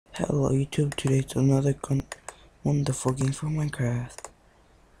Hello YouTube, today's another wonderful game for Minecraft.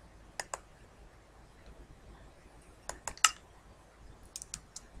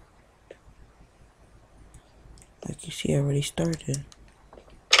 Like you see, I already started.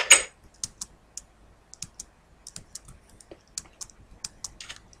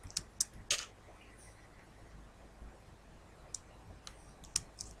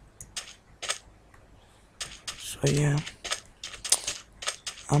 So yeah,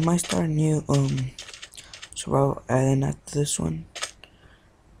 I might start a new survival island after this one.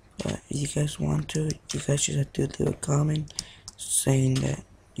 But if you guys want to, you guys just have to leave a comment saying that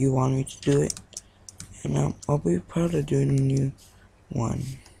you want me to do it, and I'll be proud of doing a new one.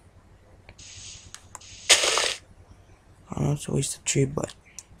 I know it's a waste of tree, but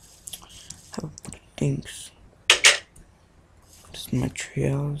I have a bunch of things. This is my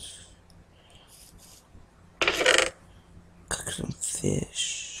treehouse. Cook some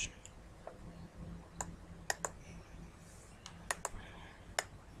fish.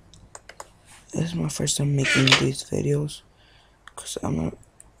 This is my first time making these videos, cause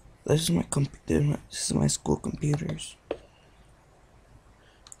this is my computer. This is my school computers,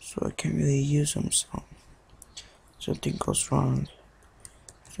 so I can't really use them. So something goes wrong.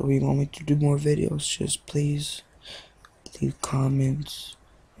 So if you want me to do more videos, just please leave comments.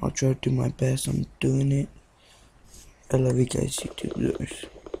 I'll try to do my best. I'm doing it. I love you guys, YouTubers.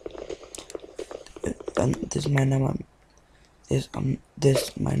 And this might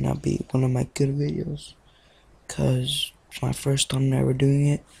not be one of my good videos, cause it's my first time ever doing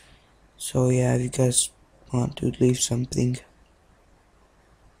it. So yeah, if you guys want to leave something.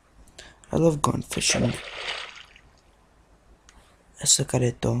 I love going fishing. I suck at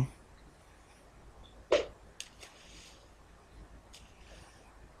it though.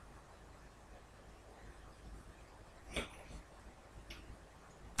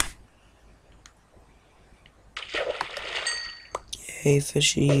 Hey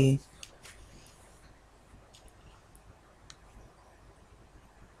fishy.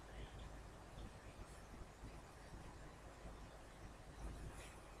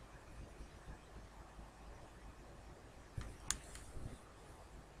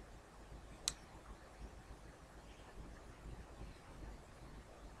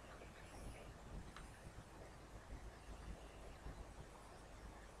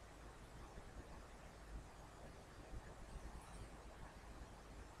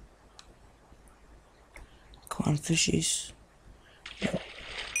 Come on, fishies.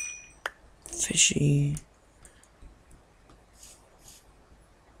 Fishy.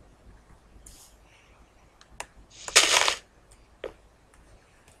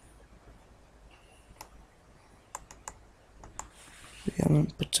 Yeah, I'm gonna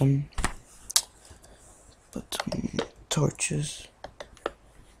put some torches.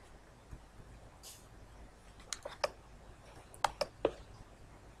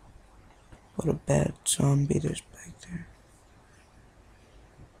 What a bad zombie there's back there.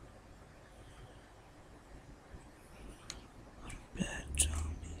 What a bad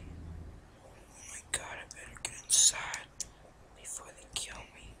zombie. Oh my god, I better get inside before they kill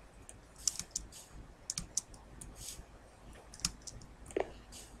me.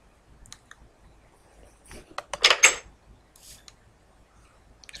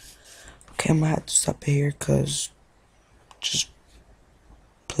 Okay, I'm gonna have to stop here, cause just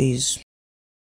please